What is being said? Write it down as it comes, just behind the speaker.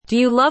Do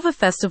you love a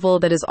festival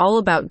that is all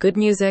about good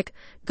music,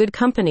 good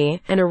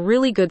company, and a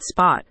really good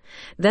spot?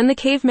 Then the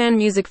Caveman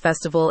Music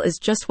Festival is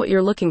just what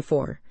you're looking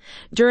for.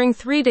 During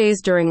 3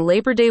 days during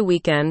Labor Day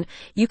weekend,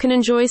 you can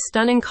enjoy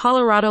stunning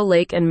Colorado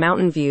lake and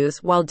mountain views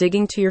while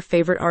digging to your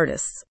favorite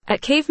artists. At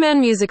Caveman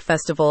Music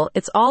Festival,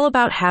 it's all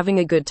about having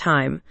a good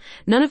time.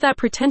 None of that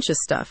pretentious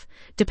stuff.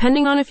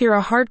 Depending on if you're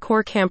a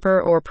hardcore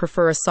camper or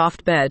prefer a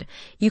soft bed,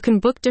 you can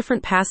book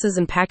different passes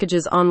and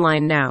packages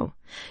online now.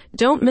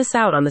 Don't miss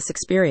out on this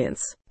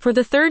experience. For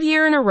the third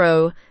year in a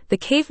row, the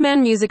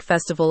Caveman Music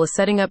Festival is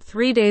setting up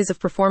 3 days of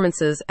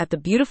performances at the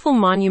beautiful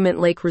Monument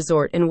Lake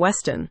Resort in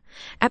Weston.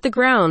 At the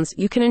grounds,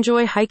 you can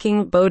enjoy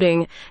hiking,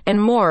 boating,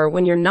 and more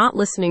when you're not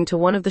listening to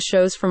one of the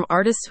shows from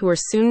artists who are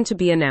soon to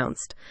be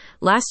announced.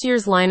 Last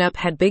year's lineup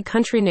had big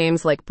country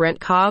names like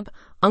Brent Cobb,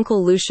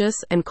 Uncle Lucius,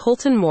 and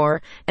Colton Moore,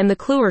 and the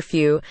Clue are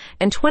few,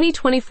 and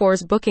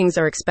 2024's bookings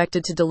are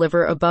expected to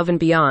deliver above and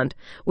beyond,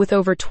 with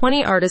over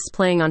 20 artists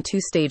playing on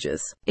 2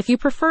 stages. If you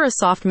prefer a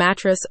soft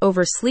mattress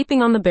over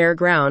sleeping on the bare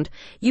ground,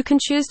 you can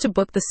choose to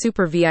book the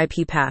Super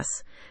VIP Pass.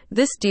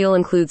 This deal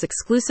includes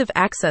exclusive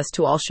access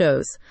to all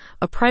shows,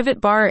 a private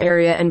bar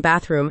area and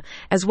bathroom,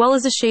 as well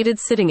as a shaded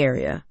sitting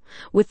area.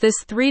 With this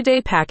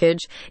 3-day package,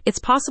 it's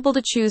possible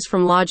to choose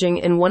from lodging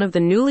in one of the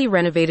newly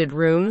renovated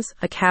rooms,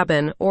 a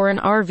cabin, or an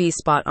RV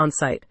spot on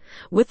site.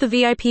 With the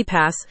VIP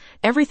Pass,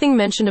 everything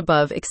mentioned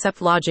above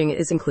except lodging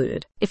is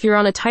included. If you're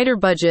on a tighter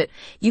budget,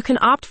 you can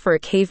opt for a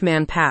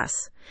Caveman Pass.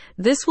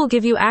 This will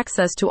give you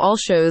access to all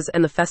shows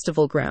and the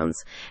festival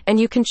grounds, and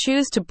you can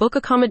choose to book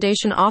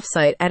accommodation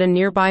off-site at a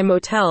nearby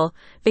motel,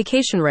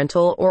 vacation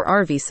rental, or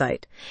RV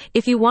site.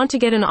 If you want to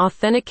get an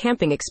authentic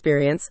camping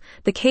experience,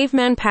 the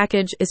Caveman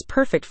package is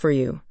perfect for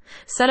you.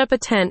 Set up a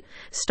tent,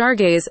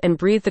 stargaze, and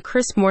breathe the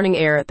crisp morning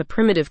air at the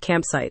primitive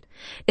campsite.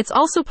 It's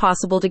also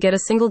possible to get a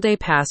single-day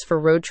pass for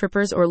road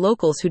trippers or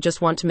locals who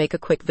just want to make a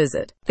quick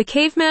visit. The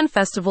Caveman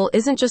Festival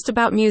isn't just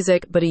about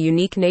music, but a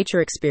unique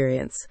nature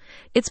experience.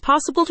 It's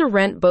possible to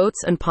rent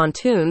boats and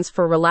pontoons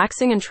for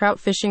relaxing and trout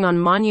fishing on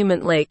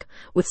Monument Lake,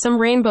 with some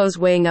rainbows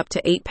weighing up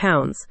to 8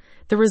 pounds.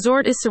 The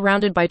resort is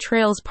surrounded by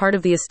trails part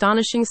of the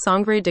astonishing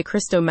Sangre de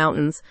Cristo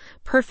Mountains,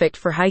 perfect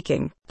for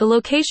hiking. The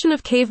location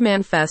of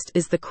Caveman Fest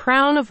is the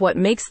crown of what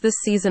makes this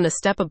season a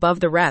step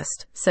above the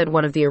rest, said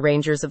one of the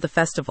arrangers of the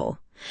festival.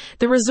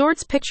 The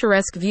resort's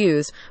picturesque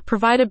views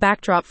provide a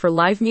backdrop for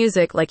live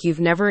music like you've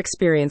never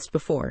experienced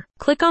before.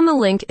 Click on the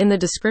link in the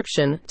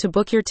description to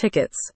book your tickets.